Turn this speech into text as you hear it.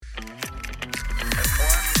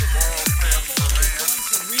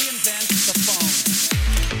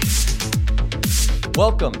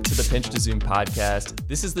Welcome to the Pinch to Zoom podcast.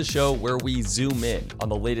 This is the show where we zoom in on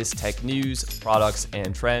the latest tech news, products,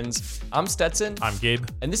 and trends. I'm Stetson. I'm Gabe.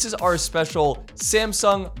 And this is our special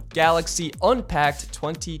Samsung Galaxy Unpacked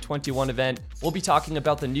 2021 event. We'll be talking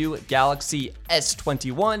about the new Galaxy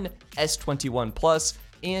S21, S21 Plus,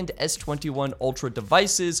 and S21 Ultra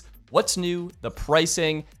devices, what's new, the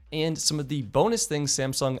pricing, and some of the bonus things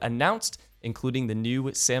Samsung announced, including the new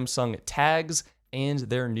Samsung tags and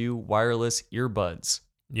their new wireless earbuds.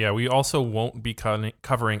 Yeah, we also won't be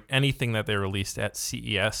covering anything that they released at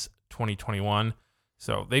CES 2021.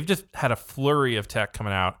 So they've just had a flurry of tech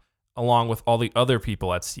coming out along with all the other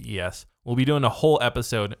people at CES. We'll be doing a whole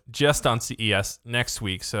episode just on CES next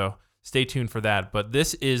week, so stay tuned for that. But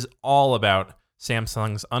this is all about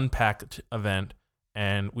Samsung's Unpacked event,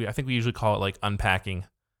 and I think we usually call it like unpacking.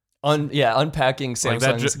 Unpacking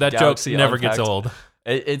Samsung's that Galaxy joke never Unpacked. gets old.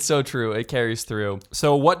 It's so true. It carries through.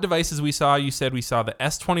 So what devices we saw? You said we saw the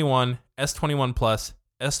S21, S21 Plus,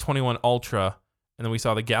 S21 Ultra, and then we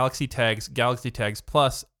saw the Galaxy Tags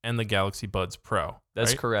Plus, and the Galaxy Buds Pro.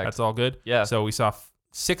 That's right? correct. That's all good? Yeah. So we saw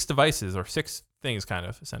 6 devices, or 6 things kind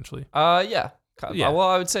of, essentially. Yeah. Yeah. Well,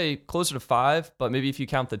 I would say closer to 5, but maybe if you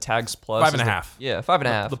count the Tags Plus. 5.5. Yeah,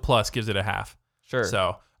 5.5. The Plus gives it a half. Sure.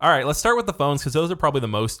 So, all right, let's start with the phones because those are probably the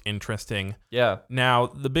most interesting. Yeah. Now,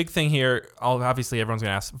 the big thing here, obviously everyone's going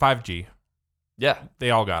to ask, 5G. Yeah. They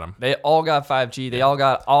all got them. They all got 5G. They all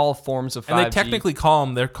got all forms of 5G. And they technically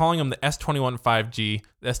they're calling them the S21 5G,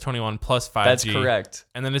 the S21 Plus 5G. That's correct.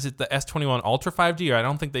 And then is it the S21 Ultra 5G? Or I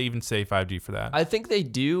don't think they even say 5G for that. I think they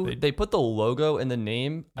do. They put the logo in the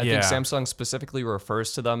name. I think Yeah. Samsung specifically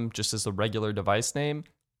refers to them just as the regular device name.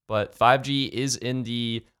 But 5G is in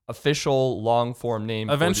the official long form name.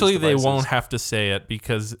 Eventually, for these they devices. won't have to say it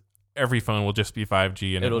because every phone will just be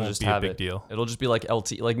 5G and It'll it won't just be have a big deal. It'll just be like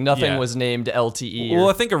LTE. Like nothing Yeah. was named LTE. Well,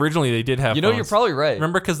 I think originally they did have you know, phones. you're probably right.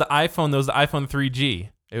 Remember, because the iPhone, there was the iPhone 3G.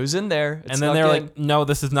 It was in there. And then they're like, no,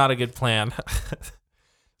 this is not a good plan.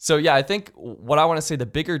 So yeah, I think what I want to say the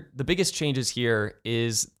biggest changes here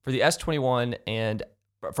is for the S21 and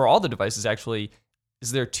for all the devices actually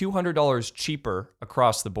is they're $200 cheaper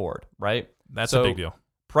across the board, right? That's a big deal.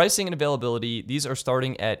 Pricing and availability, these are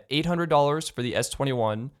starting at $800 for the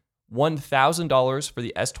S21, $1,000 for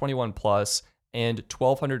the S21 Plus, and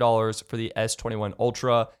 $1,200 for the S21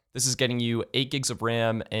 Ultra. This is getting you 8 gigs of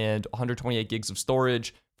RAM and 128 gigs of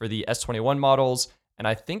storage for the S21 models. And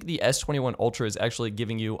I think the S21 Ultra is actually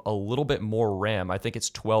giving you a little bit more RAM. I think it's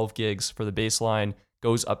 12 gigs for the baseline,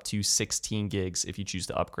 goes up to 16 gigs if you choose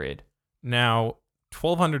to upgrade. Now,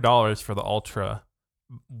 $1,200 for the Ultra.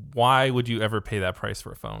 Why would you ever pay that price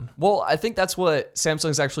for a phone? Well, I think that's what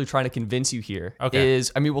Samsung's actually trying to convince you here. Okay.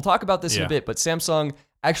 We'll talk about this in Yeah. a bit, but Samsung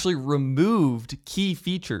actually removed key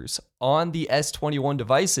features on the S21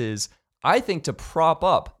 devices, I think, to prop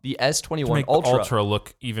up the S21 To make Ultra. the Ultra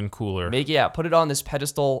look even cooler. Put it on this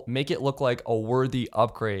pedestal, make it look like a worthy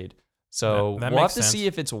upgrade. So That we'll have makes to sense. see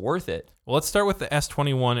if it's worth it. Well, let's start with the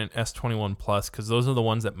S21 and S21 Plus because those are the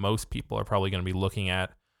ones that most people are probably going to be looking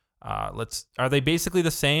at. Are they basically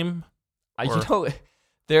the same?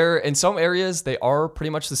 They're in some areas they are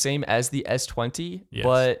pretty much the same as the S20, Yes.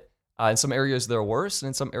 but in some areas they're worse, and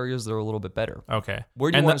in some areas they're a little bit better. Okay.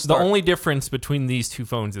 Where do you want to The start? only difference between these two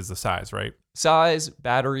phones is the size, right? Size,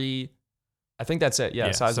 battery. I think that's it.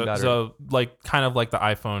 Yeah, size and battery. So kind of like the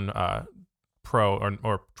iPhone Pro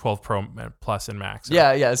or 12 Pro Plus and Max.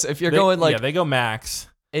 yeah. So if you're going they go Max.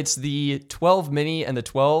 it's the 12 mini and the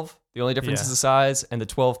 12. The only difference is the size, and the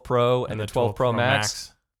 12 Pro and the 12 Pro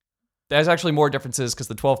Max. There's actually more differences because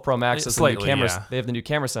the 12 Pro Max is the new cameras. Yeah. They have the new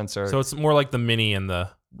camera sensor. So it's more like the mini and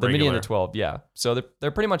the mini and the 12, yeah. So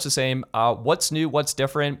they're pretty much the same. What's new? What's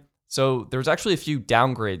different? So there's actually a few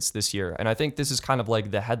downgrades this year, and I think this is kind of like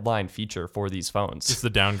the headline feature for these phones. Just the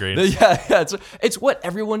downgrades. Yeah. It's what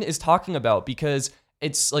everyone is talking about because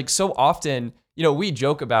it's like so often, we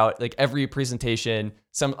joke about like every presentation,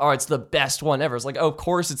 it's the best one ever. It's like, oh, of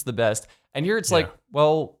course it's the best. And here it's like,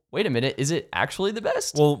 well, wait a minute, is it actually the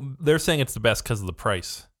best? Well, they're saying it's the best because of the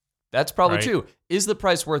price. That's probably right? true. Is the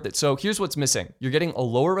price worth it? So here's what's missing. You're getting a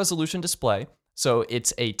lower resolution display. So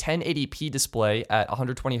it's a 1080p display at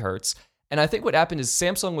 120 hertz. And I think what happened is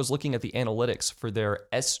Samsung was looking at the analytics for their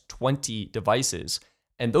S20 devices,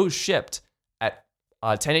 and those shipped at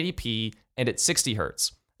 1080p and at 60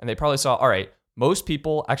 hertz. And they probably saw, all right, most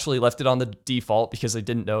people actually left it on the default because they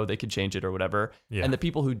didn't know they could change it or whatever. Yeah. And the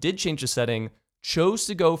people who did change the setting chose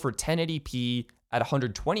to go for 1080p at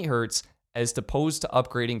 120 hertz as opposed to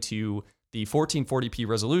upgrading to the 1440p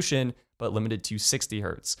resolution, but limited to 60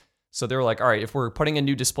 hertz. So they were like, all right, if we're putting a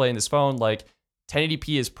new display in this phone, like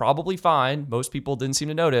 1080p is probably fine. Most people didn't seem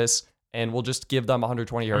to notice. and we'll just give them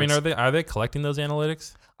 120 hertz. I mean, are they collecting those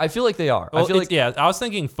analytics? I feel like they are. Well, I feel like yeah, I was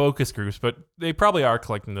thinking focus groups, but they probably are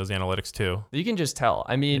collecting those analytics too. you can just tell.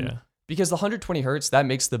 I mean, Yeah. because the 120 hertz, that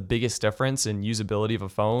makes the biggest difference in usability of a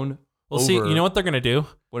phone. Well, see, you know what they're going to do?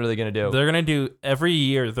 What are they going to do? They're going to do every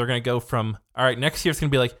year, they're going to go from, all right, next year it's going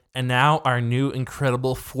to be like, and now our new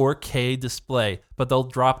incredible 4K display, but they'll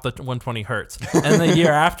drop the 120 hertz. And the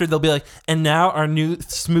year after, they'll be like, and now our new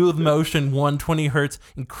smooth motion 120 hertz,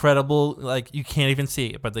 incredible, like you can't even see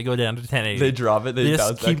it, but they go down to 1080. They drop it. They They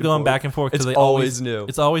bounce just keep going back and forth. It's They always new.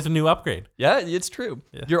 It's always a new upgrade. Yeah, it's true.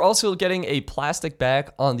 Yeah. You're also getting a plastic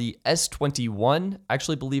back on the S21. I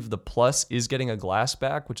actually believe the Plus is getting a glass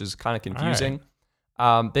back, which is kind of confusing.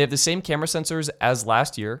 They have the same camera sensors as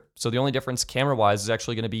last year. So the only difference camera-wise is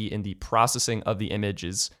actually going to be in the processing of the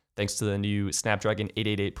images, thanks to the new Snapdragon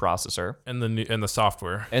 888 processor. And the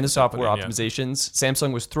software. And the software Put in, yeah. optimizations.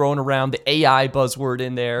 Samsung was throwing around the AI buzzword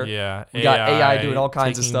in there. Yeah. We got AI doing all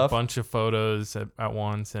kinds of taking stuff. A bunch of photos at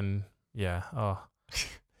once. And yeah. Oh.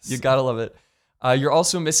 You gotta love it. You're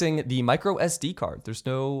also missing the micro SD card. There's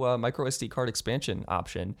no micro SD card expansion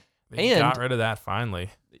option. They got rid of that finally.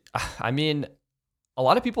 I mean, a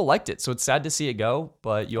lot of people liked it, so it's sad to see it go.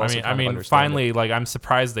 But you also I mean, understand finally, it. like I'm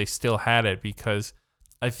surprised they still had it because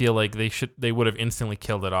I feel like they would have instantly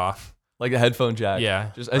killed it off. Like the headphone jack.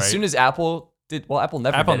 Yeah, just as soon as Apple did. Well, Apple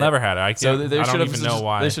never had it. So they I should don't have even know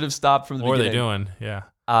why. They should have stopped from the what beginning. are they doing? Yeah.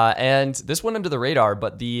 And this went under the radar,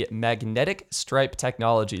 but the magnetic stripe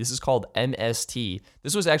technology, this is called MST.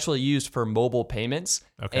 This was actually used for mobile payments.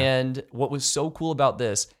 Okay. And what was so cool about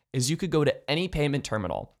this is you could go to any payment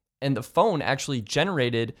terminal, and the phone actually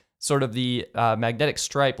generated sort of the magnetic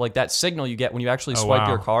stripe, like that signal you get when you actually swipe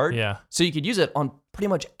your card. Yeah. So you could use it on pretty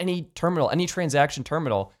much any terminal, any transaction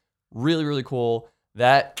terminal. Really, really cool.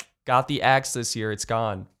 That got the axe this year. It's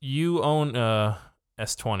gone. You own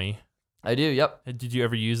S20. I do. Yep. Did you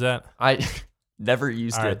ever use that? I never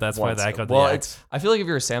used All right, it. that's once. why that got the well, axe. I feel like if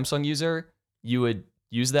you're a Samsung user, you would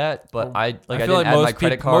use that, but I feel didn't like add my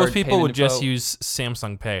credit card. most people payment would just info, use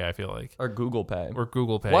Samsung Pay. I feel like or Google Pay. or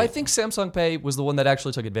Google Pay. Well, I think Samsung Pay was the one that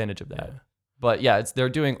actually took advantage of that. Yeah. But yeah, they're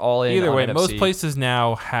doing all in. Either on way, NFC. most places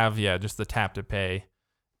now have just the tap to pay,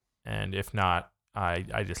 and if not,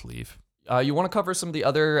 I just leave. You want to cover some of the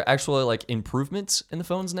other actual like improvements in the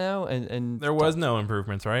phones now, and There was no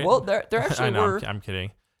improvements, right? well, there actually I know. were. I'm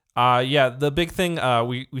kidding. Yeah, the big thing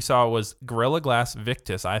we saw was Gorilla Glass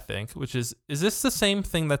Victus, I think, which is this the same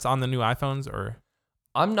thing that's on the new iPhones or?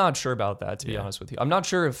 I'm not sure about that, to be Yeah. honest with you. I'm not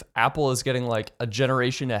sure if Apple is getting like a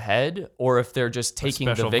generation ahead or if they're just taking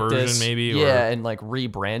the special Victus, version maybe, yeah, or- and like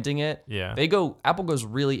rebranding it. Yeah. Apple goes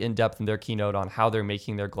really in depth in their keynote on how they're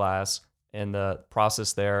making their glass and the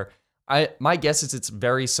process there. My guess is it's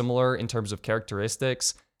very similar in terms of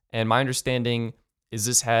characteristics, and my understanding is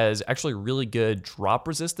this has actually really good drop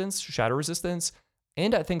resistance, shatter resistance,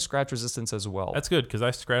 and I think scratch resistance as well. That's good because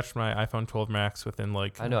I scratched my iPhone 12 Max within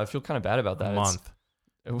like I know, I feel kind of bad about that. a month.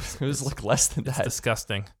 It was like less than It's that.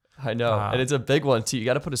 disgusting. I know, and it's a big one too. You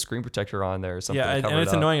got to put a screen protector on there or something. Yeah, to cover and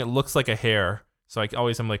it's it up. annoying. It looks like a hair, so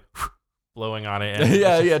I'm like blowing on it. And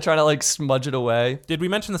yeah, trying to like smudge it away. Did we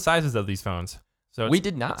mention the sizes of these phones? So We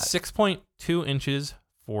did not. 6.2 inches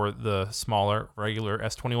for the smaller regular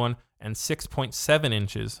S21 and 6.7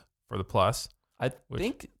 inches for the Plus. I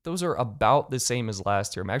think those are about the same as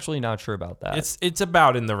last year. I'm actually not sure about that. It's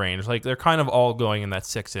about in the range. Like they're kind of all going in that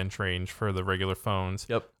 6-inch range for the regular phones.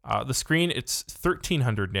 Yep. The screen, it's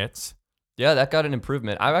 1300 nits. Yeah, that got an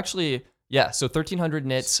improvement. So 1300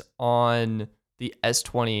 nits on the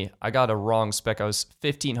S20. I got a wrong spec.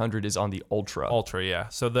 1500 is on the Ultra. Ultra, yeah.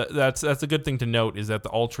 So that's a good thing to note is that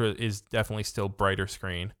the Ultra is definitely still brighter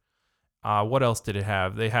screen. What else did it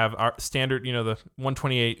have? They have our standard, the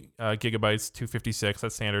 128 gigabytes, 256.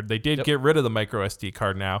 That's standard. They did get rid of the micro SD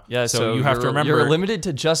card now. Yeah, so you have to remember you're limited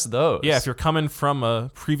to just those. Yeah, if you're coming from a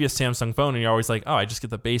previous Samsung phone and you're always like, oh, I just get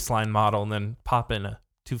the baseline model and then pop in a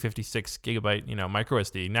 256 gigabyte, micro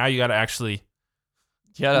SD. Now you got to actually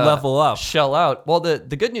level up. Shell out. Well, the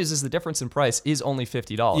good news is the difference in price is only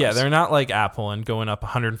 $50. Yeah, they're not like Apple and going up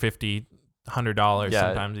 $150, $100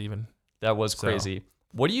 sometimes even. That was crazy.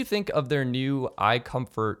 What do you think of their new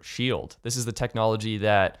iComfort Shield? This is the technology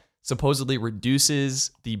that supposedly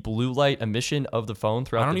reduces the blue light emission of the phone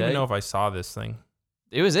throughout the day. I don't even know if I saw this thing.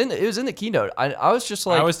 It was in the keynote. I was just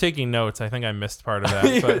like, I was taking notes. I think I missed part of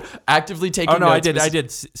that. But actively taking notes. Oh no, I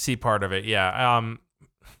did see part of it. Yeah.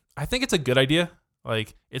 I think it's a good idea.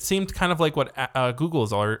 Like it seemed kind of like what Google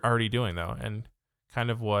is already doing though, and kind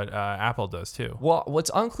of what Apple does too. Well,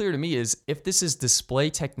 what's unclear to me is if this is display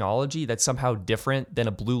technology that's somehow different than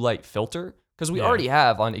a blue light filter, because we already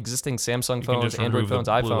have on existing Samsung phones, Android phones,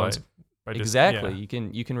 iPhones. Exactly. Yeah.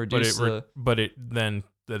 You can reduce But then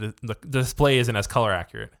the display isn't as color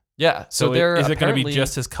accurate. Yeah. So is it going to be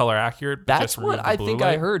just as color accurate? But That's just remove what the I blue think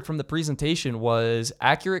light? I heard from the presentation was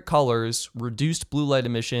accurate colors, reduced blue light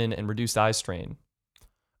emission, and reduced eye strain.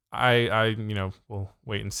 We'll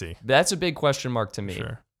wait and see. That's a big question mark to me.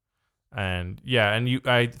 Sure. And yeah, and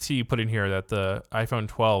I see you put in here that the iPhone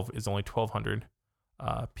 12 is only 1200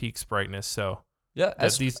 peaks brightness. So Yeah.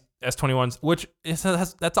 these S21s, which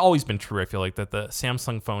that's always been true. I feel like that the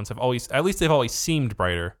Samsung phones have always, at least they've always seemed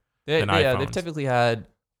brighter than iPhones. They've typically had,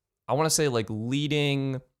 I want to say, like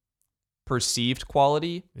leading perceived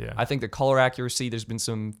quality. Yeah. I think the color accuracy, there's been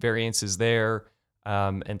some variances there,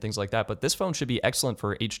 and things like that. But this phone should be excellent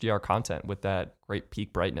for HDR content with that great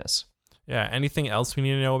peak brightness. Yeah. Anything else we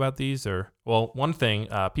need to know about these? One thing,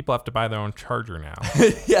 people have to buy their own charger now.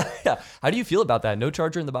 Yeah. How do you feel about that? No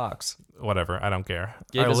charger in the box. Whatever. I don't care.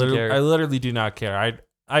 Gabe doesn't care. I literally do not care.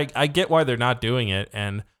 I get why they're not doing it,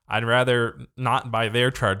 and I'd rather not buy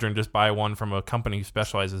their charger and just buy one from a company who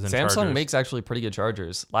specializes in chargers. Samsung makes actually pretty good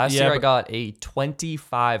chargers. Last Yeah, year I but- got a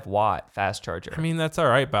 25-watt fast charger. I mean, that's all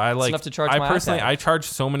right, but I like. enough to charge I my personally, iPad. I charge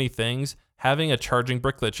so many things. Having a charging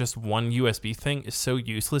brick that's just one USB thing is so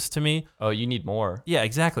useless to me. Oh, you need more. Yeah,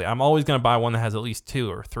 exactly. I'm always gonna buy one that has at least 2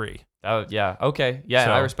 or 3. Oh, yeah. Okay. Yeah,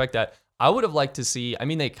 So- I respect that. I would have liked to see, I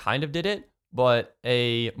mean, they kind of did it, but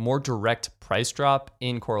a more direct price drop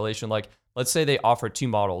in correlation. Like, let's say they offer 2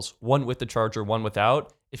 models, one with the charger, one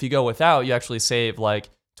without. If you go without, you actually save like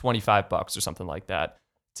 $25 or something like that.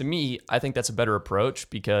 To me, I think that's a better approach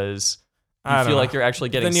because I you don't feel know. like you're actually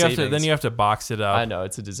getting Then you savings. have to box it up. I know,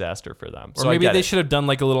 it's a disaster for them. Or So I maybe get they it. should have done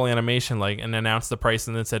like a little animation, like, and announced the price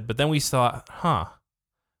and then said, but then we saw,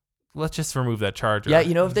 let's just remove that charger. Yeah,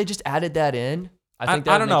 if they just added that in, I think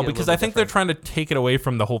I don't know, make it a because little I think bit they're different. trying to take it away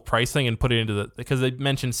from the whole price thing and put it into because they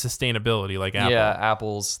mentioned sustainability, like Apple. Yeah,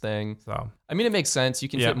 Apple's thing. So I mean, it makes sense. You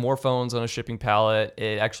can Yeah. fit more phones on a shipping pallet.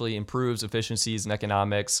 It actually improves efficiencies and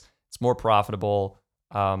economics. It's more profitable.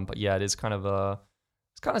 But yeah, it's kind of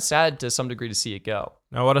sad to some degree to see it go.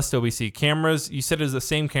 now what else do we see? Cameras. You said it's the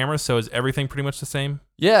same camera, so is everything pretty much the same?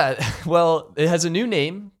 Yeah, well, it has a new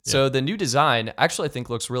name. So the new design actually I think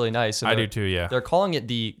looks really nice. And I they're- do too. Yeah. They're calling it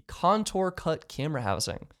the Contour Cut Camera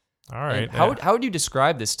Housing. All right. And how would you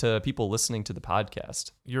describe this to people listening to the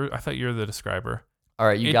podcast? I thought you're the describer. All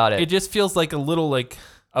right, you got it. It just feels like a little like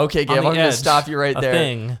Okay, Gabe, on the I'm going to edge, stop you right a there.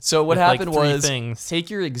 thing So what with, like, happened 3 was things. take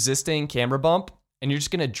your existing camera bump and you're just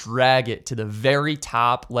going to drag it to the very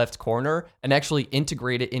top left corner and actually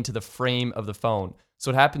integrate it into the frame of the phone.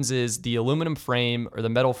 So what happens is the aluminum frame or the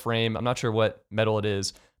metal frame, I'm not sure what metal it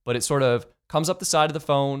is, but it sort of comes up the side of the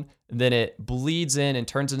phone, and then it bleeds in and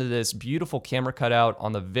turns into this beautiful camera cutout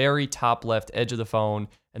on the very top left edge of the phone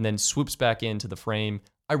and then swoops back into the frame.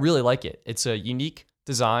 I really like it. It's a unique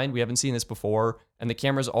design. We haven't seen this before, and the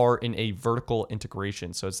cameras are in a vertical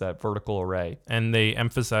integration, so it's that vertical array. And they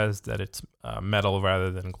emphasize that it's metal rather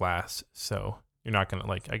than glass, so you're not gonna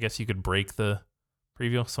I guess you could break the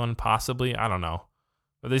previous one possibly. I don't know,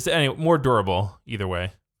 but they say anyway, more durable either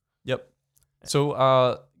way. Yep.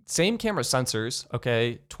 So same camera sensors,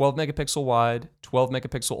 okay, 12 megapixel wide, 12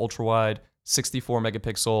 megapixel ultra wide, 64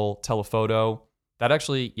 megapixel telephoto. That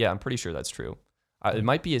actually, yeah, I'm pretty sure that's true. It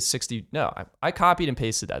might be a 60. No, I copied and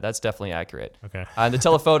pasted that. That's definitely accurate. Okay. And the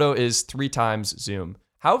telephoto is 3 times zoom.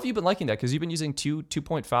 How have you been liking that? Because you've been using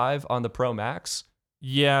 2.5 on the Pro Max.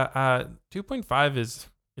 Yeah, 2.5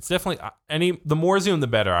 it's definitely the more zoom the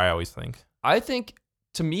better. I always think. I think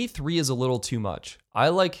to me 3 is a little too much. I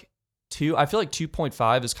like 2. I feel like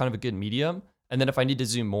 2.5 is kind of a good medium. And then if I need to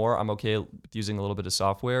zoom more, I'm okay with using a little bit of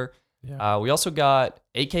software. Yeah. We also got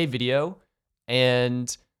 8K video,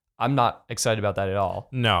 and I'm not excited about that at all.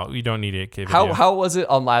 No, you don't need 8K video. How was it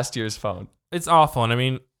on last year's phone? It's awful, and I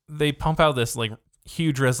mean they pump out this like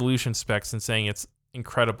huge resolution specs and saying it's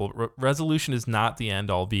incredible. Resolution is not the end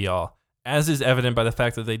all be all, as is evident by the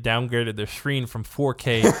fact that they downgraded their screen from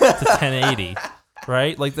 4K to 1080.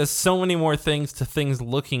 Right? Like there's so many more things to things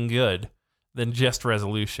looking good than just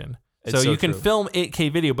resolution. It's So you can true. film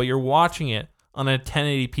 8K video, but you're watching it on a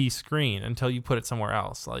 1080p screen until you put it somewhere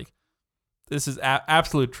else. Like this is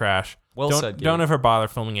absolute trash. Well don't, said, Gabe. Don't ever bother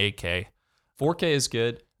filming 8K. 4K is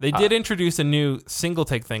good. They did introduce a new single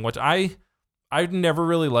take thing, which I've never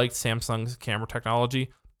really liked Samsung's camera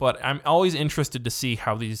technology, but I'm always interested to see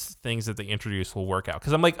how these things that they introduce will work out.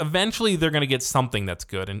 Because I'm like, eventually they're going to get something that's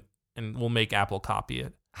good and we'll make Apple copy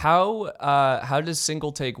it. How does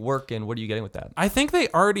single take work, and what are you getting with that? I think they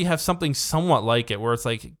already have something somewhat like it, where it's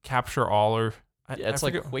like capture all or Yeah, it's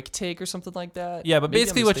like quick take or something like that. yeah, but Maybe I'm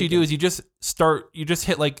basically what you do mistaken. is you just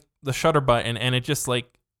hit like the shutter button and it just like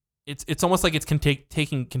it's almost like it's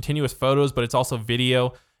taking continuous photos, but it's also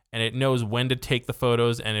video, and it knows when to take the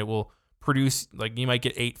photos, and it will produce, like, you might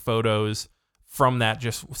get 8 photos from that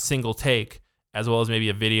just single take, as well as maybe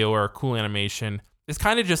a video or a cool animation. It's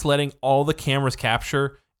kind of just letting all the cameras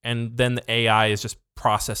capture, and then the AI is just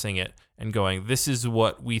processing it and going, this is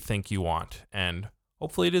what we think you want, and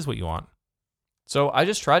hopefully it is what you want. So I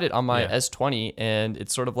just tried it on my Yeah. S20, and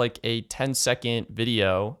it's sort of like a 10-second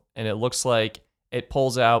video, and it looks like it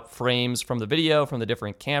pulls out frames from the video from the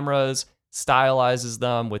different cameras, stylizes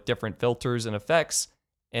them with different filters and effects.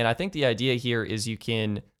 And I think the idea here is you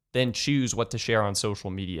can then choose what to share on social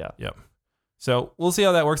media. Yep. So we'll see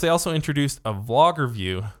how that works. They also introduced a vlogger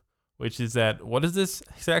view, which is that, what is this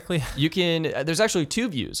exactly? You can, there's actually 2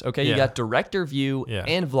 views, okay? You Yeah. got director view Yeah.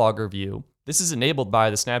 and vlogger view. This is enabled by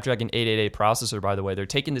the Snapdragon 888 processor, by the way. They're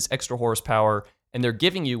taking this extra horsepower and they're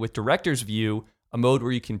giving you, with director's view, a mode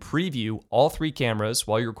where you can preview all 3 cameras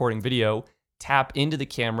while you're recording video, tap into the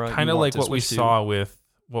camera. Kind of like what we saw with,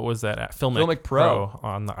 what was that at? Filmic Pro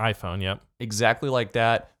on the iPhone. Yep. Exactly like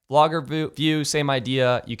that. Vlogger view, same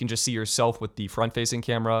idea. You can just see yourself with the front-facing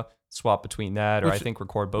camera, swap between that, or I think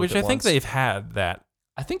record both Which at I think once. they've had that.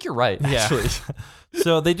 I think you're right, Yeah. actually.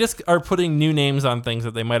 So they just are putting new names on things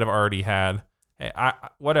that they might have already had. Hey,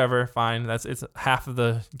 whatever, fine. It's half of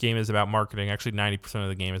the game is about marketing. Actually, 90% of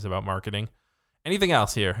the game is about marketing. Anything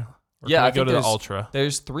else here? Or Yeah, can we I go think to the there's- Ultra.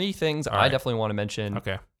 There's 3 things All I right. definitely want to mention.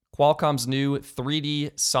 Okay. Qualcomm's new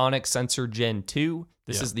 3D Sonic Sensor Gen 2.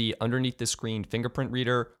 This Yeah. is the underneath the screen fingerprint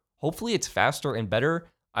reader. Hopefully it's faster and better.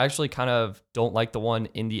 I actually kind of don't like the one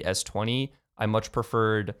in the S20. I much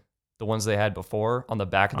preferred the ones they had before on the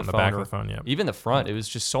back of On the the phone. back of or the phone, yeah. Even the front, it was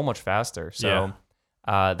just so much faster. So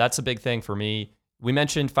Yeah. that's a big thing for me. We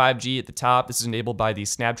mentioned 5G at the top. This is enabled by the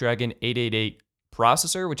Snapdragon 888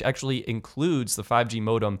 processor, which actually includes the 5G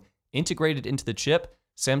modem integrated into the chip.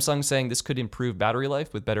 Samsung saying this could improve battery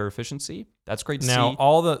life with better efficiency. That's great to Now see.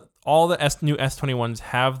 all the new S21s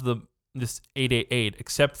have this 888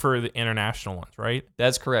 except for the international ones, right?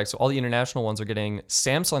 That's correct. So all the international ones are getting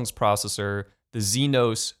Samsung's processor, the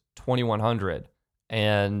Exynos 2100.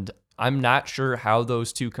 And I'm not sure how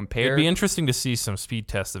those two compare. It'd be interesting to see some speed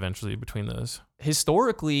tests eventually between those.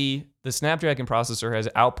 Historically, the Snapdragon processor has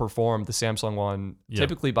outperformed the Samsung one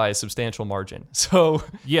typically by a substantial margin. So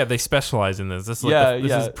Yeah, they specialize in this. This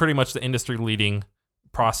is pretty much the industry leading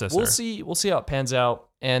processor. we'll see how it pans out.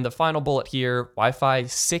 And the final bullet here, Wi-Fi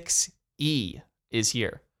 6E is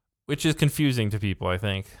here. Which is confusing to people, I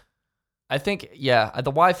think. I think, the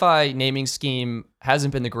Wi-Fi naming scheme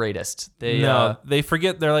hasn't been the greatest. They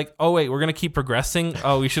forget. They're like, oh, wait, we're going to keep progressing.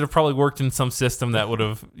 Oh, we should have probably worked in some system that would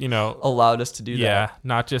have, allowed us to do that.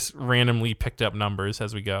 not just randomly picked up numbers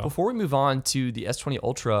as we go. Before we move on to the S20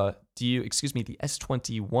 Ultra, the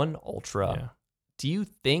S21 Ultra, do you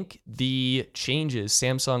think the changes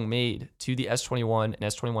Samsung made to the S21 and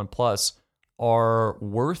S21 Plus are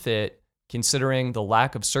worth it considering the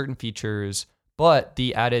lack of certain features, but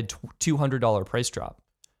the added $200 price drop?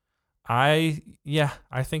 I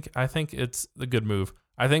think it's a good move.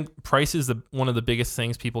 I think price is one of the biggest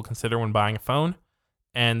things people consider when buying a phone,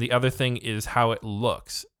 and the other thing is how it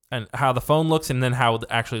looks and how the phone looks, and then how it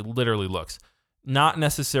actually literally looks. Not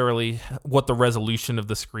necessarily what the resolution of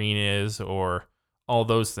the screen is or all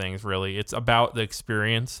those things. Really, it's about the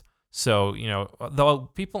experience. So though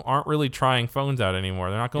people aren't really trying phones out anymore,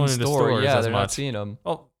 they're not going into stores as they're much. not seeing them.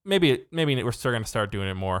 Well, maybe we're still going to start doing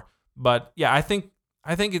it more. But yeah, I think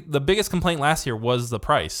the biggest complaint last year was the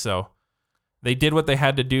price. So they did what they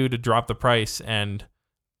had to do to drop the price, and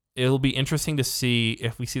it'll be interesting to see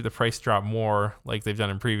if we see the price drop more like they've done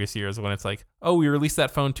in previous years when it's like, oh, we released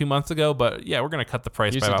that phone 2 months ago, but yeah, we're going to cut the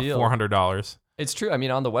price Here's by the about deal. $400. It's true. I mean,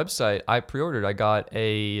 on the website, I pre-ordered. I got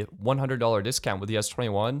a $100 discount with the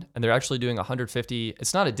S21, and they're actually doing $150.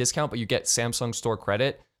 It's not a discount, but you get Samsung Store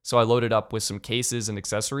credit. So I loaded up with some cases and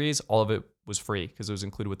accessories. All of it was free because it was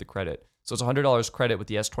included with the credit. So it's $100 credit with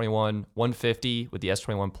the S21, $150 with the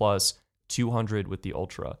S21 Plus, $200 with the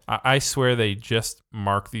Ultra. I swear they just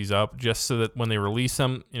mark these up just so that when they release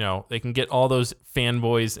them, they can get all those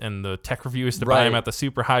fanboys and the tech reviewers to buy them at the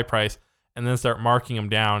super high price, and then start marking them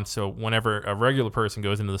down. So whenever a regular person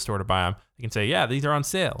goes into the store to buy them, they can say, yeah, these are on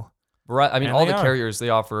sale. Right. I mean, And all they the are. carriers, they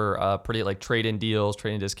offer pretty like trade-in deals,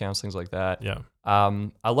 trade-in discounts, things like that. Yeah.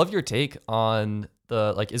 I love your take on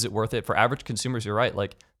is it worth it for average consumers? You're right.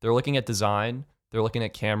 Like they're looking at design, they're looking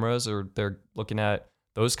at cameras, or they're looking at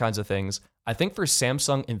those kinds of things. I think for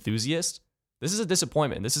Samsung enthusiasts, this is a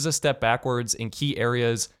disappointment. This is a step backwards in key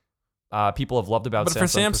areas people have loved about But Samsung for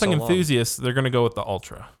Samsung so long. enthusiasts, they're going to go with the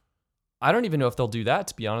Ultra. I don't even know if they'll do that,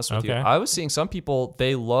 to be honest with you. Okay. I was seeing some people,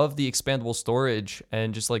 they love the expandable storage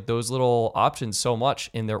and just like those little options so much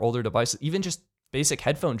in their older devices, even just basic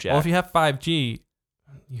headphone jack. Well, if you have 5G,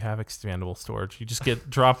 you have expandable storage. You just get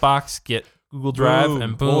Dropbox, get Google Drive,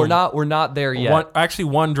 and boom. Well, we're not there yet.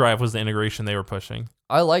 OneDrive was the integration they were pushing.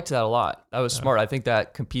 I liked that a lot. That was smart. I think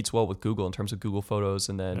that competes well with Google in terms of Google Photos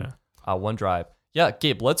and then OneDrive. Yeah,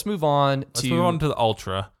 Gabe, let's move on to the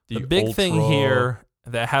Ultra. The big Ultra thing here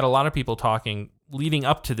that had a lot of people talking leading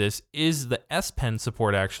up to this is the S Pen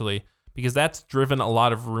support, actually, because that's driven a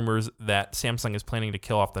lot of rumors that Samsung is planning to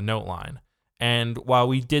kill off the Note line. And while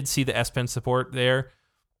we did see the S Pen support there,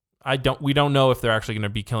 we don't know if they're actually going to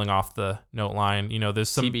be killing off the Note line. You know, there's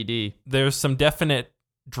some TBD. There's some definite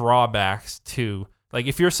drawbacks too. Like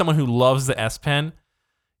if you're someone who loves the S Pen,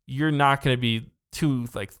 you're not going to be too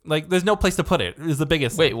like there's no place to put it. Is the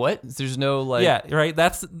biggest. Wait, what? There's no like. Yeah, right.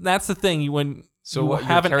 That's the thing. When so you what,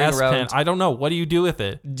 have an S around... Pen, I don't know. What do you do with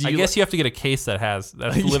it? I guess you have to get a case that's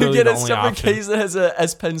literally you get the a only separate option. case that has a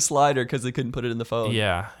S Pen slider because they couldn't put it in the phone.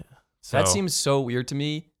 Yeah, so. That seems so weird to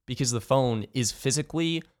me because the phone is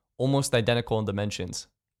physically almost identical in dimensions.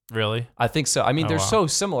 Really? I think so. I mean, they're so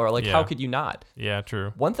similar. Like, how could you not? Yeah,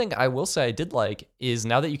 true. One thing I will say I did like is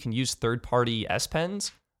now that you can use third-party S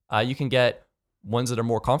Pens, you can get ones that are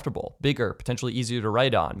more comfortable, bigger, potentially easier to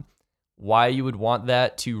write on. Why you would want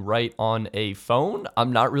that to write on a phone,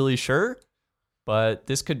 I'm not really sure, but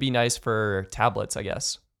this could be nice for tablets, I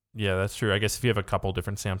guess. Yeah, that's true. I guess if you have a couple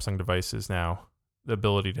different Samsung devices now, the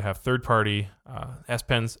ability to have third-party S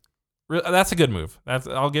Pens, that's a good move.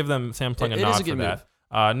 I'll give them Samsung a nod for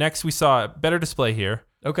that. Next, we saw a better display here.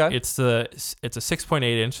 Okay. It's a 6.8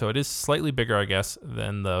 inch, so it is slightly bigger, I guess,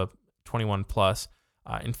 than the 21 Plus.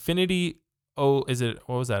 Infinity O, is it?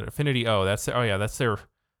 What was that? Infinity O. That's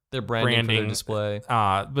their branding for their display.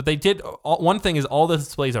 But they did one thing is all the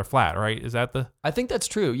displays are flat, right? Is that the? I think that's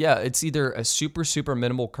true. Yeah, it's either a super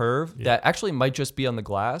minimal curve that actually might just be on the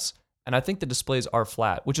glass, and I think the displays are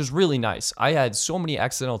flat, which is really nice. I had so many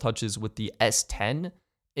accidental touches with the S10.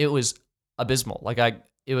 It was abysmal.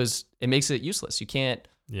 It makes it useless. You can't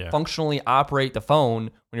functionally operate the phone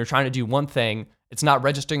when you're trying to do one thing. It's not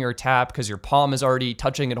registering your tap because your palm is already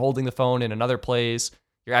touching and holding the phone in another place.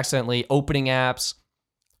 You're accidentally opening apps.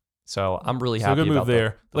 So I'm really happy about about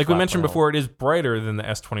there. The like we mentioned before, it is brighter than the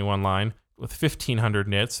S21 line with 1500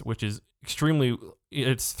 nits, which is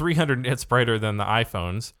it's 300 nits brighter than the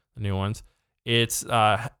iPhones, the new ones. It's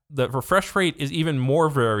the refresh rate is even more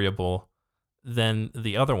variable than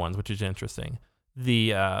the other ones, which is interesting. The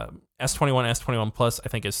S21, S21 Plus, I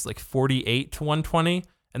think is like 48 to 120,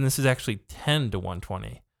 and this is actually 10 to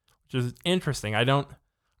 120, which is interesting. I don't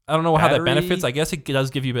know how that benefits. I guess it does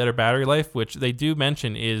give you better battery life, which they do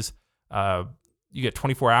mention is you get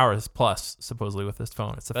 24 hours plus supposedly with this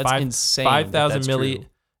phone. It's a 5,000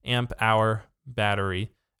 milliamp hour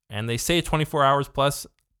battery, and they say 24 hours plus.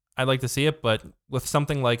 I'd like to see it, but with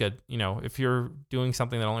something like if you're doing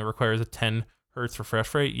something that only requires a 10 hertz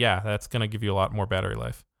refresh rate, that's going to give you a lot more battery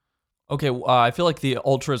life. Okay, I feel like the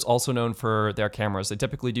Ultra is also known for their cameras. They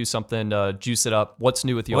typically do something to juice it up. What's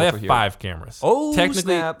new with the Ultra here? They have 5 cameras. Oh, technically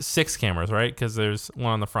snap. 6 cameras, right? Because there's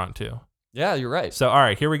one on the front too. Yeah, you're right. So, all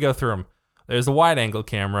right, here we go through them. There's a wide-angle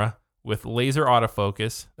camera with laser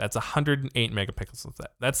autofocus. That's 108 megapixels.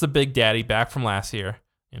 That's the big daddy back from last year.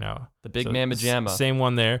 The big mamma jamma. Same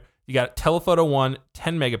one there. You got Telephoto 1,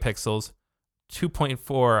 10 megapixels,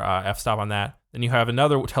 2.4 f-stop on that. Then you have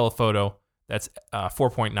another telephoto that's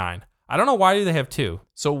 4.9. I don't know why they have 2.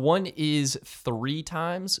 So one is 3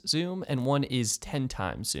 times zoom and one is 10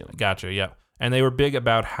 times zoom. Gotcha, yeah. And they were big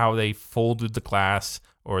about how they folded the glass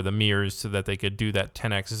or the mirrors so that they could do that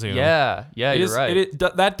 10x zoom. Yeah, you're right.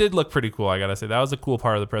 That did look pretty cool, I gotta say. That was a cool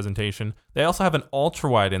part of the presentation. They also have an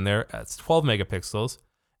ultra-wide in there. That's 12 megapixels.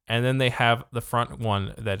 And then they have the front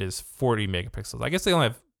one that is 40 megapixels. I guess they only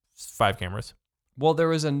have 5 cameras. Well, there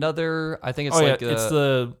was another, I think it's it's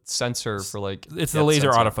the sensor for It's the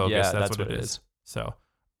laser autofocus. Yeah, that's what it is. So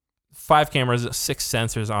 5 cameras, 6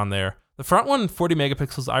 sensors on there. The front one, 40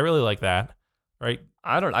 megapixels. I really like that, right?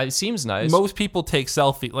 It seems nice. Most people take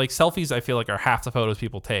selfies I feel like are half the photos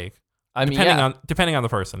people take. Depending on the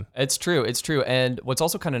person. It's true. And what's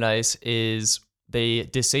also kind of nice is they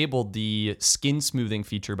disabled the skin smoothing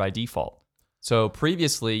feature by default. So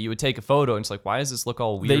previously, you would take a photo and it's like, why does this look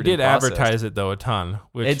all weird? They did advertise it though a ton.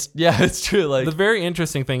 It's true. Like the very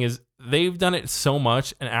interesting thing is they've done it so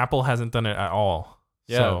much, and Apple hasn't done it at all.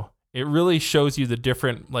 Yeah. So it really shows you the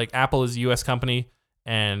different. Like Apple is a U.S. company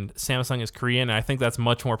and Samsung is Korean. And I think that's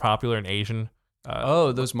much more popular in Asian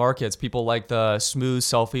Those markets. People like the smooth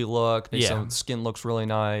selfie look. Yeah. Some skin looks really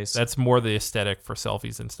nice. That's more the aesthetic for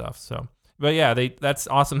selfies and stuff. So, but yeah, that's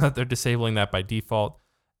awesome that they're disabling that by default.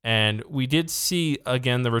 And we did see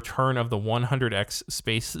again the return of the 100x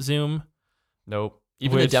space zoom. Nope.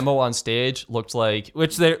 Even the demo on stage looked like,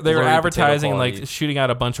 which they were blurry advertising, potato like quality. shooting out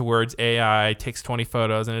a bunch of words, AI takes 20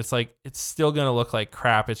 photos, and it's like it's still gonna look like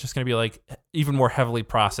crap. It's just gonna be like even more heavily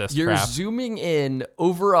processed you're crap. zooming in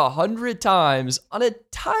over 100 times on a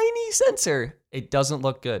tiny sensor. It doesn't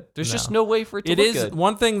look good. There's just no way for it to It look is good.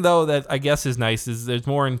 one thing though that I guess is nice is there's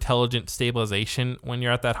more intelligent stabilization when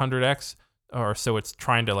you're at that 100x, or so it's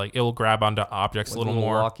trying to like it'll grab onto objects a little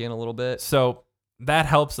more. Lock in a little bit. So that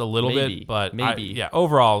helps a little bit, but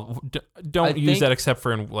overall, don't use that except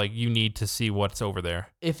for in, like you need to see what's over there.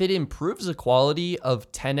 If it improves the quality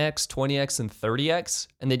of 10x, 20x, and 30x,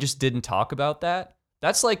 and they just didn't talk about that,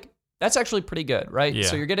 that's actually pretty good, right? Yeah.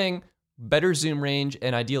 So you're getting better zoom range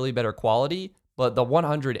and ideally better quality, but the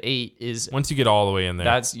 108 is Once you get all the way in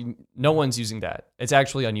there, no one's using that. It's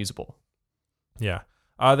actually unusable. yeah.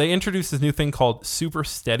 They introduced this new thing called Super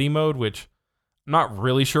Steady Mode, which I'm not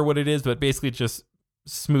really sure what it is, but basically it's just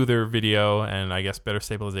smoother video and I guess better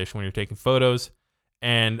stabilization when you're taking photos.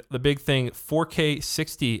 And the big thing, 4K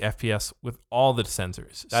 60 FPS with all the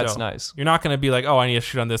sensors. That's So nice. You're not going to be like, oh, I need to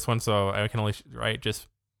shoot on this one, so I can only just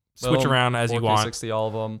switch Boom, around as you 4K want. 60, all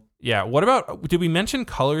of them. Yeah. What about? Did we mention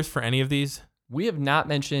colors for any of these? We have not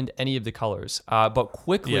mentioned any of the colors, but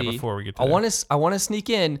quickly, Yeah. Before we get to I want to sneak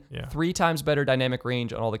in Yeah. 3 times better dynamic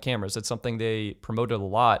range on all the cameras. That's something they promoted a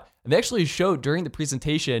lot. And they actually showed during the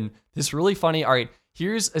presentation this really funny. All right,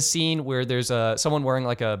 here's a scene where there's someone wearing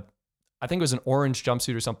like I think it was an orange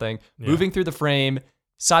jumpsuit or something, moving through the frame,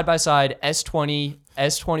 side by side, S20,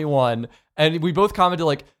 S21, and we both commented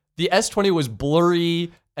like the S20 was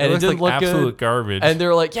blurry and it didn't look absolute good. garbage. And they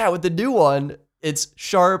were like, yeah, with the new one, it's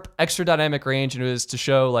sharp, extra dynamic range, and it was to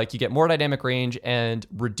show like you get more dynamic range and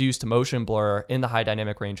reduced motion blur in the high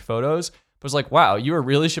dynamic range photos. But it's like, wow, you were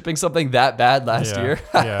really shipping something that bad last year.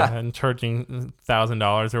 Yeah, and charging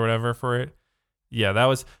 $1,000 or whatever for it. Yeah, that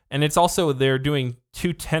was, and it's also they're doing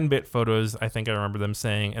 2 10-bit photos. I think I remember them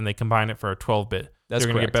saying, and they combine it for a 12-bit. That's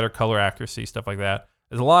They're going to get better color accuracy, stuff like that.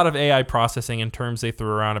 There's a lot of AI processing in terms they threw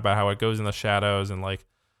around about how it goes in the shadows and like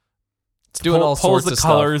It's doing all sorts pulls of the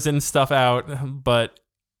colors and stuff out. But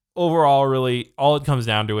overall, really, all it comes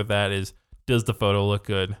down to with that is, does the photo look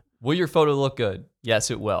good? Will your photo look good?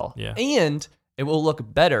 Yes, it will. Yeah. And it will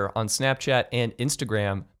look better on Snapchat and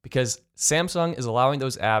Instagram because Samsung is allowing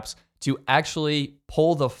those apps to actually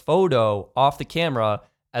pull the photo off the camera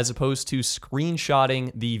as opposed to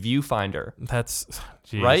screenshotting the viewfinder. That's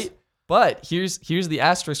geez. Right? But here's the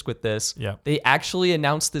asterisk with this. Yeah. They actually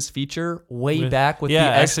announced this feature way back with the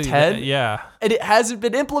actually, S10. yeah. And it hasn't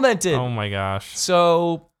been implemented. Oh my gosh.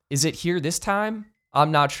 So is it here this time?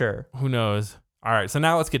 I'm not sure. Who knows? All right, so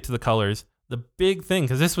now let's get to the colors. The big thing,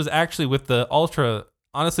 because this was actually with the Ultra,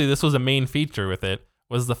 honestly, this was a main feature with it,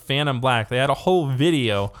 was the Phantom Black. They had a whole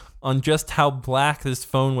video on just how black this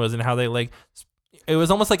phone was and how they it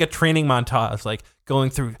was almost like a training montage, like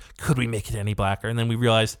going through, could we make it any blacker? And then we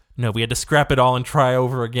realized, no, we had to scrap it all and try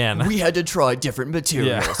over again. We had to try different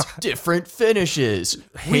materials, different finishes.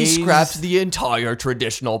 We Haze. scrapped the entire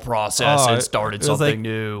traditional process and started it was something like,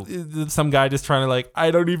 new. Some guy just trying to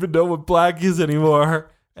I don't even know what black is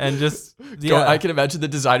anymore. And just, I can imagine the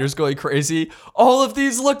designers going crazy. All of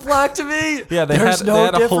these look black to me. Yeah, There's no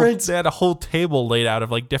difference. They had a whole table laid out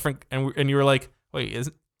of different, and you were like, wait,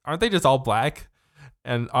 aren't they just all black?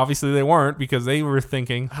 And obviously they weren't, because they were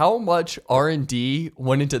thinking, How much R&D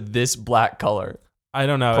went into this black color? I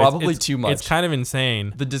don't know, Probably it's too much. It's kind of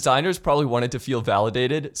insane. The designers probably wanted to feel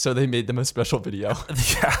validated, so they made them a special video.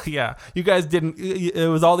 Yeah. You guys didn't. It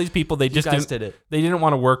was all these people. They just did it. They didn't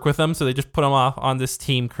want to work with them, so they just put them off on this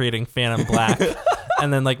team creating Phantom Black,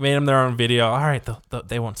 and then made them their own video. All right,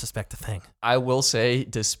 they won't suspect a thing. I will say,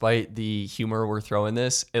 despite the humor we're throwing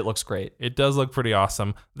this, it looks great. It does look pretty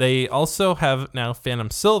awesome. They also have now Phantom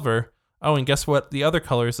Silver. Oh, and guess what? The other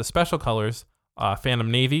colors, the special colors, Phantom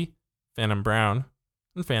Navy, Phantom Brown,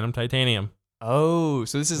 and Phantom Titanium. Oh,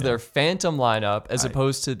 so this is their Phantom lineup as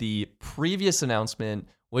opposed to the previous announcement,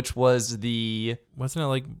 which was the... Wasn't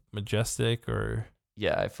it Majestic or...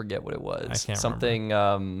 Yeah, I forget what it was. I can't Something,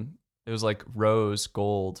 it was like rose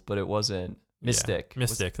gold, but it wasn't. Mystic. Yeah,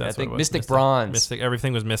 Mystic, that's I think what it was. Mystic Bronze. Mystic,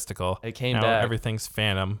 everything was mystical. It came now back. Everything's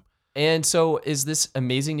Phantom. And so is this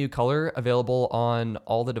amazing new color available on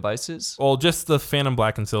all the devices? Well, just the Phantom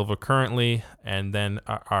Black and Silver currently, and then,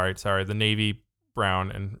 the Navy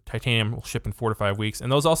brown, and titanium will ship in 4 to 5 weeks.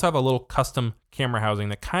 And those also have a little custom camera housing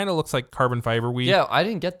that kind of looks like carbon fiber weave. Yeah, I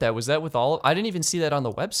didn't get that. Was that with all? I didn't even see that on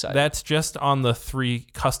the website. That's just on the 3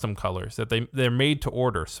 custom colors that they're made to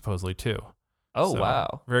order, supposedly, too. Oh, So,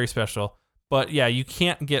 wow. very special. But yeah, you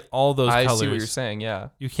can't get all those colors. I see what you're saying, yeah.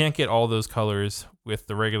 You can't get all those colors with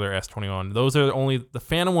the regular S21. Those are the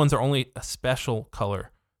Phantom ones are only a special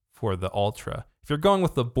color for the Ultra. If you're going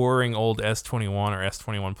with the boring old S21 or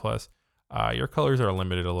S21 Plus, your colors are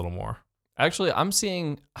limited a little more. Actually, I'm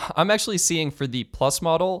actually seeing for the Plus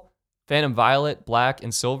model, Phantom Violet, Black,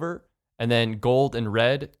 and Silver, and then Gold and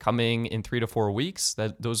Red coming in 3 to 4 weeks.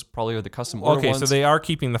 Those probably are the custom order ones. Okay, so they are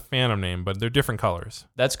keeping the Phantom name, but they're different colors.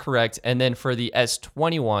 That's correct. And then for the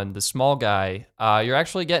S21, the small guy, you're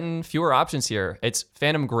actually getting fewer options here. It's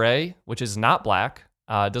Phantom Gray, which is not black.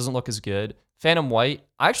 Doesn't look as good. Phantom White.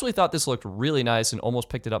 I actually thought this looked really nice and almost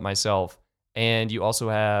picked it up myself. And you also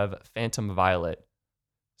have Phantom Violet.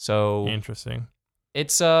 So interesting.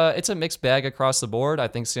 It's a mixed bag across the board. I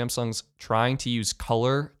think Samsung's trying to use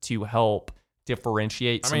color to help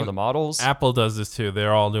differentiate some of the models. Apple does this too.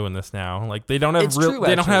 They're all doing this now. Like they don't have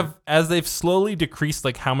don't have, as they've slowly decreased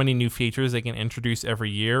like how many new features they can introduce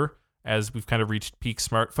every year as we've kind of reached peak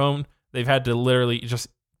smartphone. They've had to literally just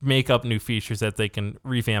make up new features that they can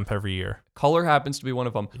revamp every year. Color happens to be one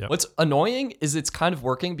of them. Yep. What's annoying is it's kind of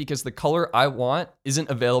working because the color I want isn't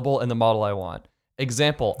available in the model I want.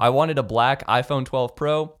 Example, I wanted a black iPhone 12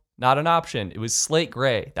 Pro, not an option. It was slate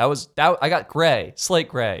gray. I got gray, slate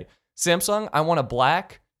gray. Samsung, I want a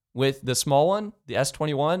black with the small one, the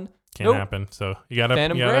S21. Can't happen. So you gotta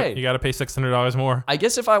pay $600 more. I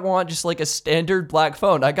guess if I want just like a standard black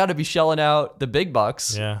phone, I gotta be shelling out the big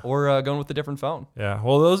bucks. Yeah. Or going with a different phone. Yeah.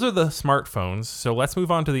 Well, those are the smartphones. So let's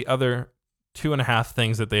move on to the other 2.5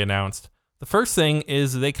 things that they announced. The first thing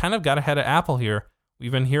is they kind of got ahead of Apple here.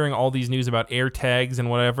 We've been hearing all these news about AirTags and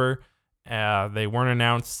whatever. They weren't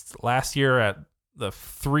announced last year at the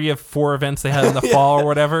 3 of 4 events they had in the fall or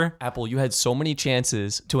whatever. Apple, you had so many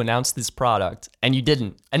chances to announce this product, and you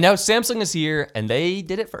didn't. And now Samsung is here, and they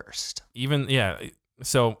did it first.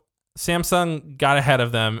 So Samsung got ahead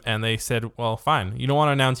of them, and they said, well, fine. You don't want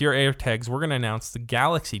to announce your AirTags. We're going to announce the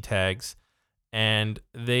Galaxy tags. And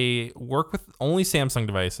they work with only Samsung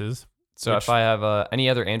devices. So if I have any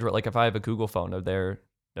other Android, like if I have a Google phone, nope,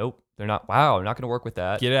 they're not. Wow, I'm not going to work with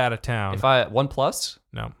that. Get out of town. If I OnePlus,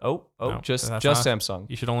 no. No, just Samsung.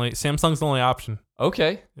 Samsung's the only option.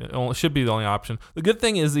 Okay, it should be the only option. The good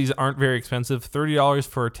thing is these aren't very expensive. $30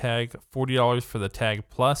 for a tag, $40 for the tag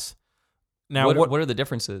plus. Now, what are the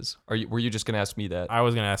differences? Were you just going to ask me that? I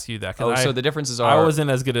was going to ask you that. So the differences are. I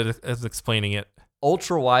wasn't as good as explaining it.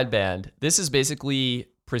 Ultra wideband. This is basically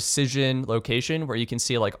precision location where you can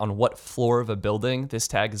see like on what floor of a building this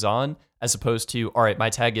tag is on, as opposed to, all right, my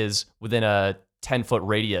tag is within a 10-foot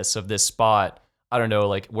radius of this spot. I don't know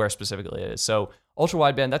like where specifically it is. So ultra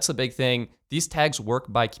wideband, that's the big thing. These tags work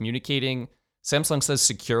by communicating, Samsung says,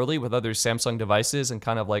 securely with other Samsung devices and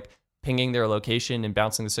kind of like pinging their location and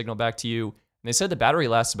bouncing the signal back to you. And they said the battery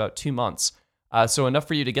lasts about 2 months. So enough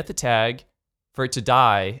for you to get the tag, for it to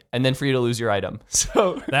die, and then for you to lose your item.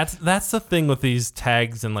 So that's the thing with these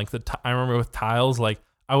tags and like I remember with Tiles, like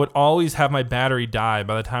I would always have my battery die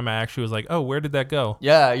by the time I actually was like, oh, where did that go?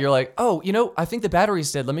 Yeah, you're like, oh, I think the battery's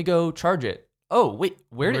dead. Let me go charge it. Oh, wait,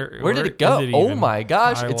 where did it go? Oh my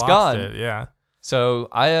gosh, it's gone. Yeah. So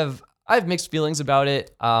I have mixed feelings about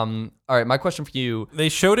it. All right, my question for you. They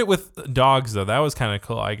showed it with dogs though. That was kind of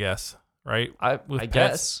cool, I guess. Right? I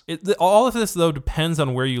guess. All of this, though, depends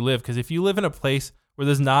on where you live. Because if you live in a place where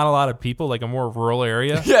there's not a lot of people, like a more rural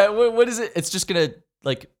area. Yeah, what is it? It's just going to,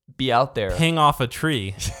 like, be out there. Ping off a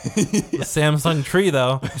tree. The Samsung tree,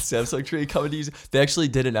 though. Samsung tree coming to use. They actually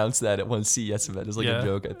did announce that at one CES event. It was like a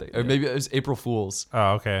joke, I think. Or maybe it was April Fool's.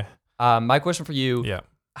 Oh, okay. My question for you. Yeah.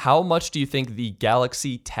 How much do you think the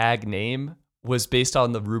Galaxy tag name was based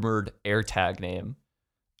on the rumored AirTag name?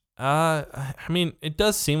 I mean, it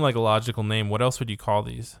does seem like a logical name. What else would you call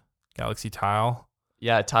these? Galaxy Tile?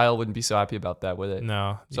 Yeah, Tile wouldn't be so happy about that, would it?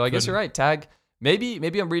 No. So I guess you're right. Tag.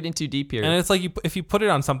 Maybe I'm reading too deep here. And it's like if you put it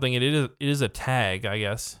on something, it is a tag, I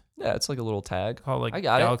guess. Yeah, it's like a little tag. Called like I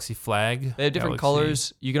got Galaxy flag. They have different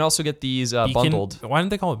colors. You can also get these bundled. Why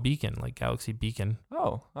didn't they call it Beacon? Like Galaxy Beacon.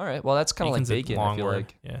 Oh, all right. Well, that's kind of like bacon, I feel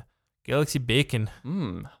like. Yeah. Galaxy Bacon.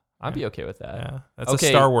 I'd be okay with that. Yeah. That's a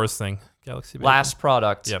Star Wars thing. Galaxy Bacon. Last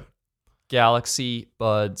product. Yep. Galaxy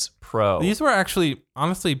Buds Pro. These were actually,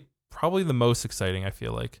 honestly, probably the most exciting, I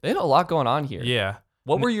feel like. They had a lot going on here. Yeah.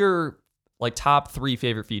 What were your like top 3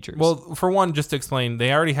 favorite features? Well, for one, just to explain,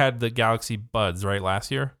 they already had the Galaxy Buds, right, last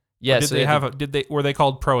year? Yes. Were they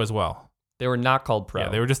called Pro as well? They were not called Pro. Yeah,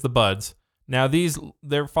 they were just the Buds. Now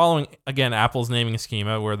they're following again Apple's naming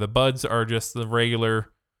schema, where the buds are just the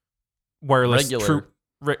regular wireless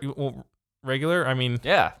regular. I mean,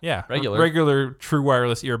 yeah, regular true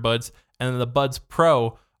wireless earbuds, and then the Buds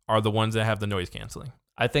Pro are the ones that have the noise canceling.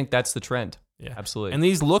 I think that's the trend. Yeah, absolutely. And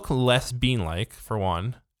these look less bean-like for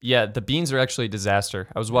one. Yeah, the beans are actually a disaster.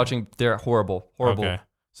 I was watching; they're horrible. Okay,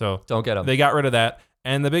 so don't get them. They got rid of that,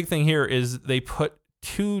 and the big thing here is they put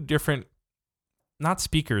two different, not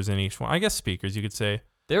speakers in each one. I guess speakers, you could say.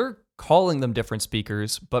 They're calling them different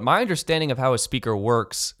speakers, but my understanding of how a speaker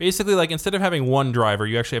works... Basically, like instead of having one driver,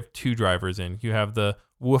 you actually have two drivers in. You have the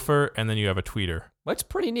woofer, and then you have a tweeter. That's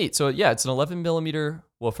pretty neat. So yeah, it's an 11 millimeter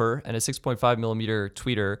woofer and a 6.5 millimeter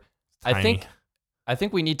tweeter. Tiny. I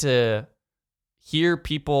think we need to hear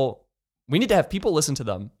people... We need to have people listen to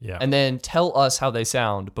them and then tell us how they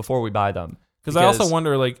sound before we buy them. Because I also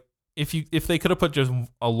wonder, like, if they could have put just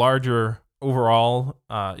a larger overall,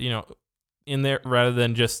 in there rather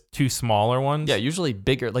than just two smaller ones. Yeah, usually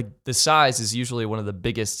bigger. Like the size is usually one of the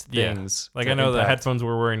biggest things. Like I know the headphones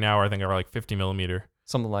we're wearing now, I think are like 50 millimeter.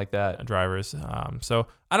 Something like that. Drivers. So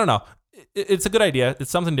I don't know. It's a good idea. It's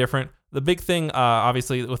something different. The big thing,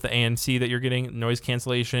 obviously, with the ANC that you're getting, noise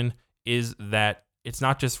cancellation, is that it's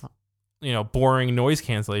not just, boring noise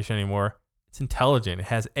cancellation anymore. It's intelligent. It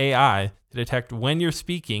has AI to detect when you're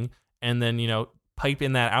speaking and then, pipe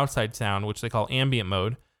in that outside sound, which they call ambient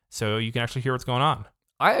mode. So you can actually hear what's going on.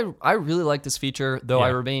 I really like this feature, though I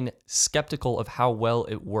remain skeptical of how well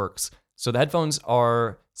it works. So the headphones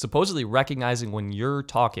are supposedly recognizing when you're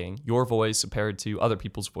talking, your voice compared to other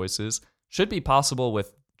people's voices. Should be possible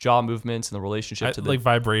with jaw movements and the relationship to the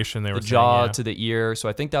vibration. They were the jaw to the ear. So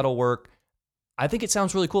I think that'll work. I think it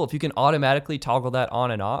sounds really cool if you can automatically toggle that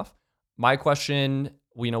on and off. My question,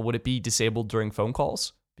 would it be disabled during phone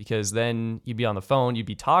calls? Because then you'd be on the phone, you'd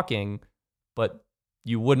be talking, but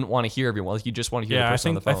you wouldn't want to hear everyone. Like you just want to hear the person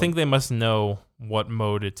on the phone. I think they must know what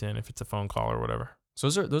mode it's in if it's a phone call or whatever. So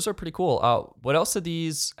those are pretty cool. What else did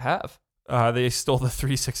these have? They stole the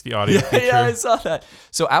 360 audio feature. Yeah, I saw that.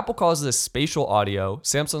 So Apple calls this spatial audio.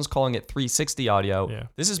 Samsung's calling it 360 audio. Yeah.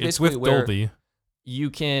 This is basically where Dolby. You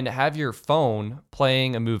can have your phone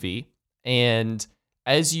playing a movie, and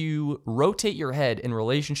as you rotate your head in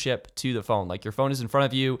relationship to the phone, like your phone is in front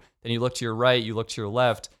of you, then you look to your right, you look to your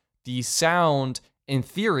left, the sound, in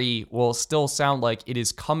theory, will still sound like it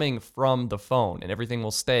is coming from the phone, and everything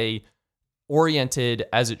will stay oriented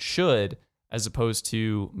as it should, as opposed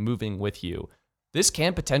to moving with you. This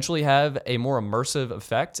can potentially have a more immersive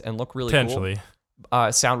effect and look really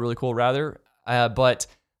cool. Sound really cool, rather. But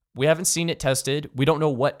we haven't seen it tested. We don't know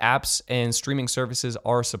what apps and streaming services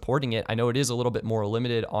are supporting it. I know it is a little bit more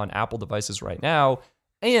limited on Apple devices right now.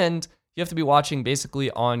 And you have to be watching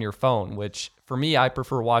basically on your phone, which for me, I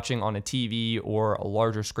prefer watching on a TV or a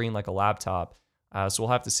larger screen like a laptop. So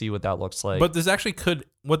we'll have to see what that looks like. But this actually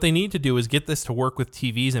what they need to do is get this to work with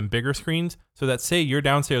TVs and bigger screens so that, say, you're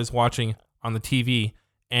downstairs watching on the TV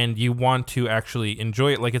and you want to actually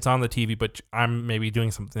enjoy it like it's on the TV, but I'm maybe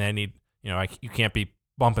doing something I need, you can't be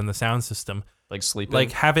bumping the sound system. Like sleeping.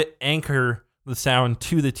 Like have it anchor the sound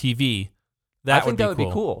to the TV. I think that would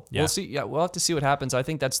be cool. Yeah. We'll see. Yeah, we'll have to see what happens. I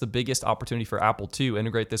think that's the biggest opportunity for Apple to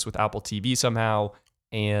integrate this with Apple TV somehow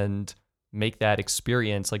and make that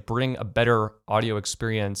experience, like bring a better audio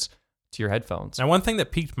experience to your headphones. Now, one thing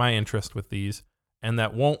that piqued my interest with these, and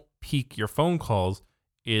that won't pique your phone calls,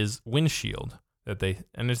 is windshield.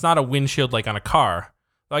 And it's not a windshield like on a car.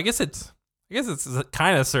 Well, I guess it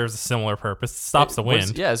kind of serves a similar purpose. It stops the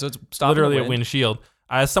wind. So it's stopping literally the wind. A windshield.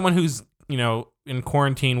 As someone who's in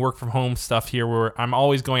quarantine, work from home stuff here, where I'm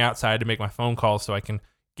always going outside to make my phone calls so I can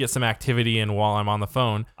get some activity in while I'm on the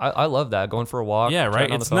phone. I love that, going for a walk. Yeah, right.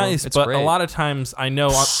 It's nice, but great. A lot of times I know.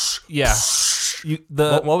 What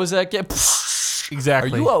was that?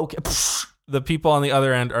 Exactly. Are you okay? The people on the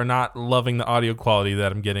other end are not loving the audio quality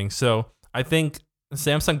that I'm getting. So I think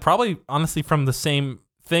Samsung probably, honestly, from the same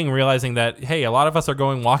thing, realizing that, hey, a lot of us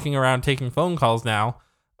are walking around taking phone calls now.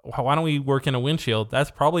 Why don't we work in a windshield?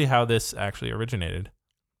 That's probably how this actually originated.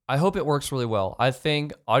 I hope it works really well. I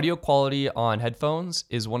think audio quality on headphones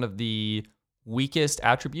is one of the weakest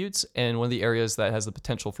attributes and one of the areas that has the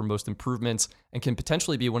potential for most improvements and can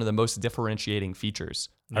potentially be one of the most differentiating features.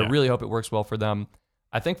 Yeah. I really hope it works well for them.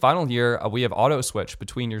 I think final here, we have auto switch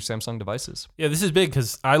between your Samsung devices. Yeah, this is big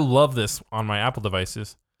because I love this on my Apple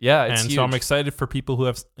devices. Yeah, it's huge. So I'm excited for people who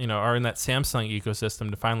have, are in that Samsung ecosystem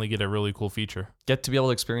to finally get a really cool feature. Get to be able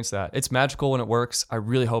to experience that. It's magical when it works. I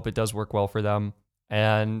really hope it does work well for them.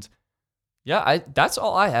 And yeah, that's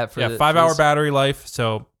all I have for 5-hour battery life,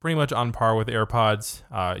 so pretty much on par with AirPods.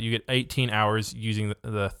 You get 18 hours using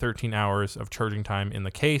the 13 hours of charging time in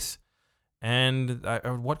the case. And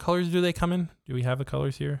what colors do they come in? Do we have the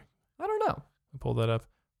colors here? I don't know. Pull that up.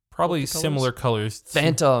 Probably similar colors.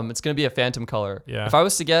 Phantom. It's going to be a Phantom color. Yeah. If I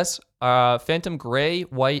was to guess, Phantom gray,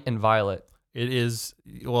 white, and violet. It is,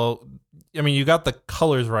 well, I mean, you got the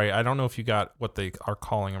colors right. I don't know if you got what they are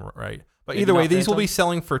calling them right. But Maybe either way, not these will Phantom? be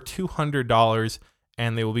selling for $200,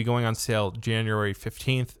 and they will be going on sale January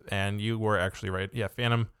 15th. And you were actually right. Yeah,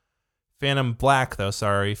 Phantom Black, though,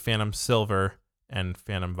 sorry. Phantom Silver and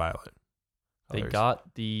Phantom Violet. They colors.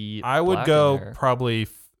 got the I would black go in there. probably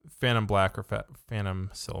Phantom Black or Phantom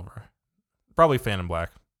Silver. Probably Phantom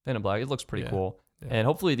Black. Phantom black. It looks pretty Yeah. cool. Yeah. And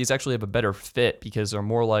hopefully these actually have a better fit because they're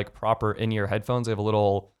more like proper in-ear headphones. They have a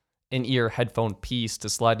little in-ear headphone piece to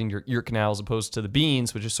slide in your ear canal as opposed to the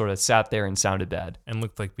beans, which just sort of sat there and sounded bad. And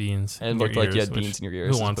looked like beans. And in looked your like you ears, had which- beans in your ears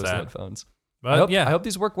Who as wants opposed to that? headphones. But I yeah. hope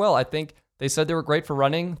these work well. I think they said they were great for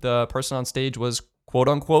running. The person on stage was quote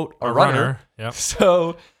unquote a A runner. runner. Yep.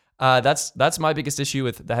 So that's my biggest issue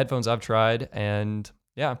with the headphones I've tried. And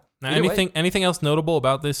yeah. Now, Either way, anything else notable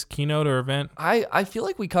about this keynote or event? I feel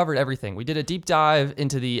like we covered everything. We did a deep dive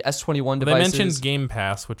into the S21 They devices. mentioned Game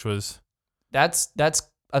Pass, which was That's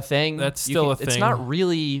a thing. That's You still can- a It's thing. not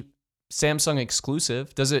really Samsung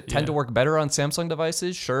exclusive. Does it tend Yeah. to work better on Samsung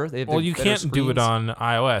devices? Sure. They have well, the you better can't do it screens. on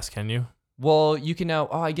iOS, can you? Well, you can now.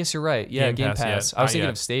 Oh, I guess you're right. Yeah, Game Game Pass, Pass. yeah. I was Not thinking yet.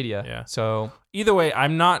 of Stadia. Yeah. So Either way,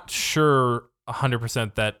 I'm not sure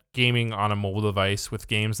 100% that gaming on a mobile device with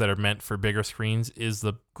games that are meant for bigger screens is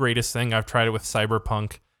the greatest thing. I've tried it with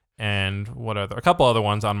Cyberpunk and a couple other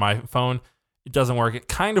ones on my phone. It doesn't work. It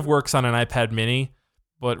kind of works on an iPad mini,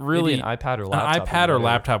 but really maybe an iPad or an laptop. would be iPad or better.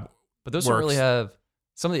 laptop. But those don't really works. have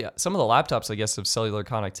some of the laptops. I guess have cellular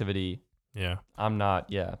connectivity. Yeah. I'm not.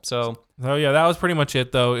 Yeah. So So yeah, that was pretty much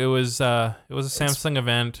it though. It was a Samsung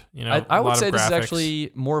event, you know. I a would lot say of this is graphics.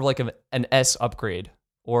 actually more of like an S upgrade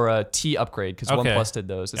or a T upgrade because Okay. OnePlus did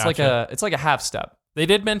those. It's Gotcha. like a half step. They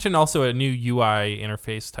did mention also a new UI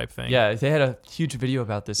interface type thing. Yeah, they had a huge video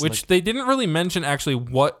about this. Which they didn't really mention actually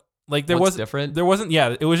what like there what's was different. there wasn't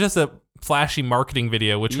it was just a flashy marketing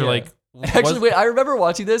video which Yeah. you're like Actually, was- wait, I remember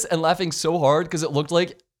watching this and laughing so hard because it looked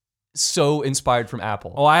like so inspired from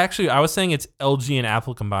Apple. Oh, I was saying it's LG and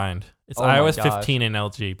Apple combined. It's Oh my iOS gosh. 15 and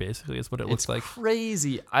LG basically is what it looks it's like.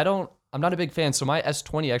 crazy. I'm not a big fan. So my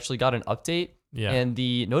S20 actually got an update Yeah. and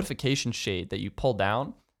the notification shade that you pull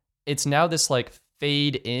down, it's now this like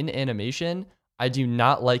fade in animation. I do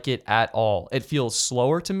not like it at all. It feels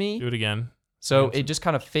slower to me. Do it again. So it just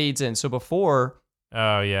kind of fades in. So before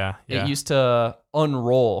Oh yeah. Yeah. it used to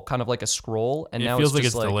unroll kind of like a scroll and it now feels it's like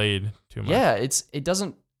just it's delayed too much. Yeah,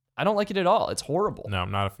 I don't like it at all. It's horrible. No,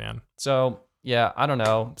 I'm not a fan. So yeah, I don't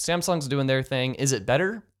know. Samsung's doing their thing. Is it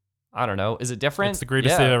better? I don't know. Is it different? It's the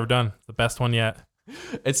greatest Yeah. they've ever done. The best one yet.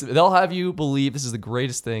 They'll have you believe this is the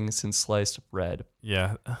greatest thing since sliced bread.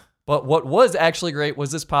 Yeah. But what was actually great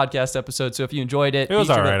was this podcast episode. So if you enjoyed it, It was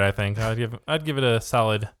be sure all to- right, I think. I'd give it a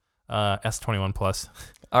solid S21 plus.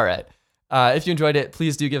 All right. If you enjoyed it,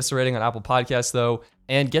 please do give us a rating on Apple Podcasts, though,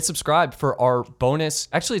 and get subscribed for our bonus.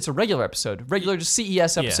 Actually, it's a regular episode, just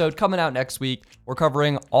CES episode coming out next week. We're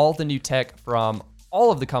covering all the new tech from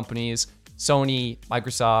all of the companies: Sony,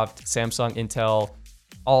 Microsoft, Samsung, Intel,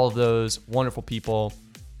 all of those wonderful people,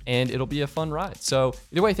 and it'll be a fun ride. So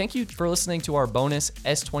either way, thank you for listening to our bonus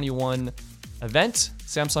S21 event,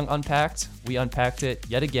 Samsung Unpacked. We unpacked it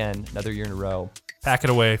yet again, another year in a row. Pack it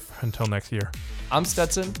away until next year, I'm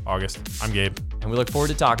Stetson, August. I'm Gabe. and we look forward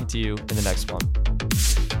to talking to you in the next one.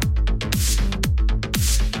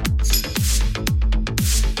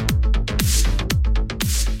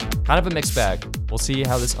 Kind of a mixed bag. We'll see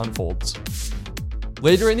how this unfolds.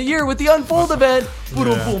 Later in the year with the Unfold event. Do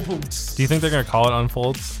you think they're gonna call it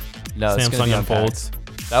Unfolds? No, it's gonna Samsung be Unfolds.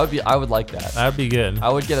 I would like that. That'd be good. I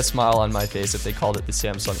would get a smile on my face if they called it the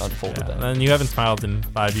Samsung Unfold Yeah, event. and you haven't smiled in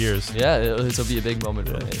 5 years. Yeah, this will be a big moment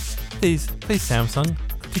for me. Please, Samsung,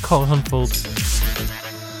 could you call it Unfolds?